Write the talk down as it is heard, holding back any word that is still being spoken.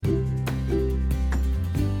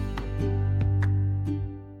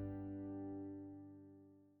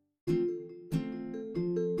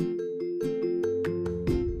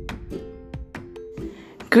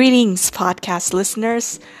Greetings, podcast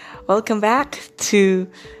listeners. Welcome back to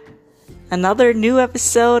another new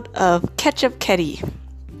episode of Catch Up Ketty.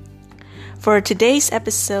 For today's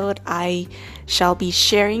episode, I shall be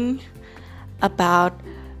sharing about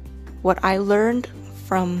what I learned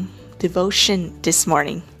from devotion this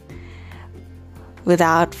morning.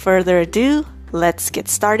 Without further ado, let's get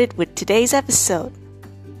started with today's episode.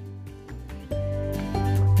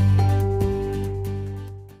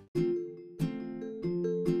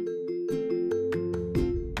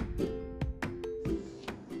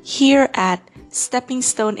 Here at Stepping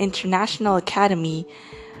Stone International Academy,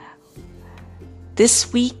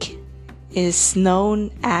 this week is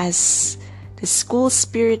known as the School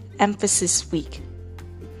Spirit Emphasis Week.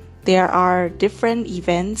 There are different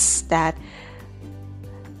events that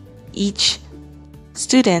each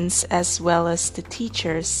students as well as the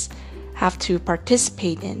teachers have to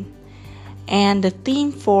participate in. And the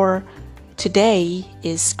theme for today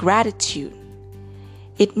is gratitude.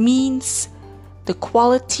 It means the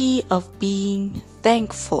quality of being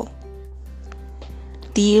thankful.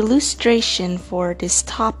 The illustration for this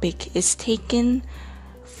topic is taken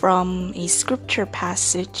from a scripture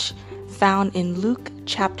passage found in Luke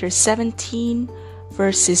chapter 17,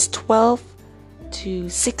 verses 12 to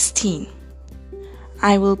 16.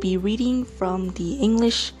 I will be reading from the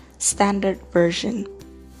English Standard Version.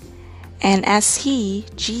 And as he,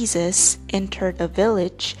 Jesus, entered a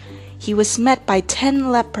village, he was met by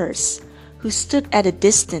 10 lepers who stood at a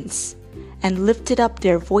distance and lifted up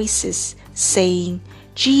their voices, saying,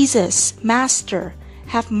 "Jesus, Master,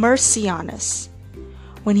 have mercy on us."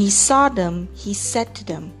 When he saw them, he said to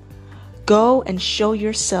them, "Go and show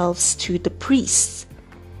yourselves to the priests."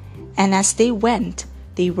 And as they went,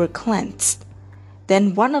 they were cleansed.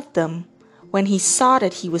 Then one of them, when he saw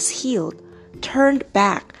that he was healed, turned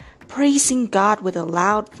back, praising God with a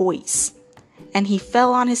loud voice. And he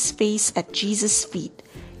fell on his face at Jesus' feet,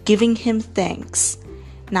 giving him thanks.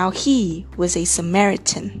 Now he was a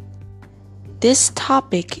Samaritan. This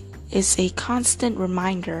topic is a constant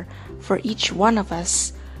reminder for each one of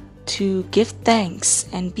us to give thanks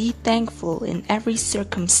and be thankful in every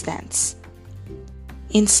circumstance.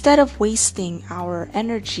 Instead of wasting our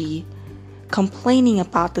energy complaining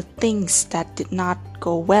about the things that did not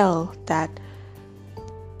go well, that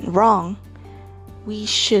wrong, we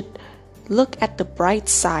should look at the bright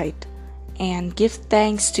side and give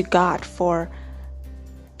thanks to God for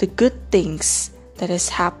the good things that has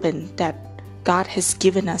happened, that God has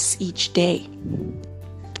given us each day.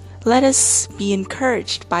 Let us be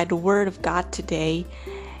encouraged by the Word of God today,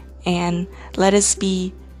 and let us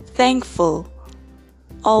be thankful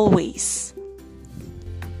always.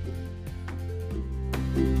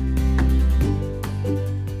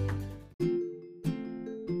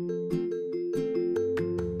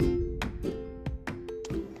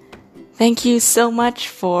 Thank you so much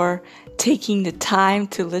for taking the time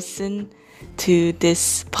to listen to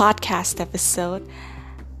this podcast episode.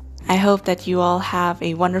 I hope that you all have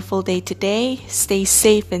a wonderful day today. Stay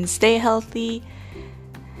safe and stay healthy.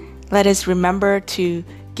 Let us remember to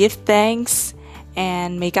give thanks,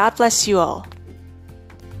 and may God bless you all.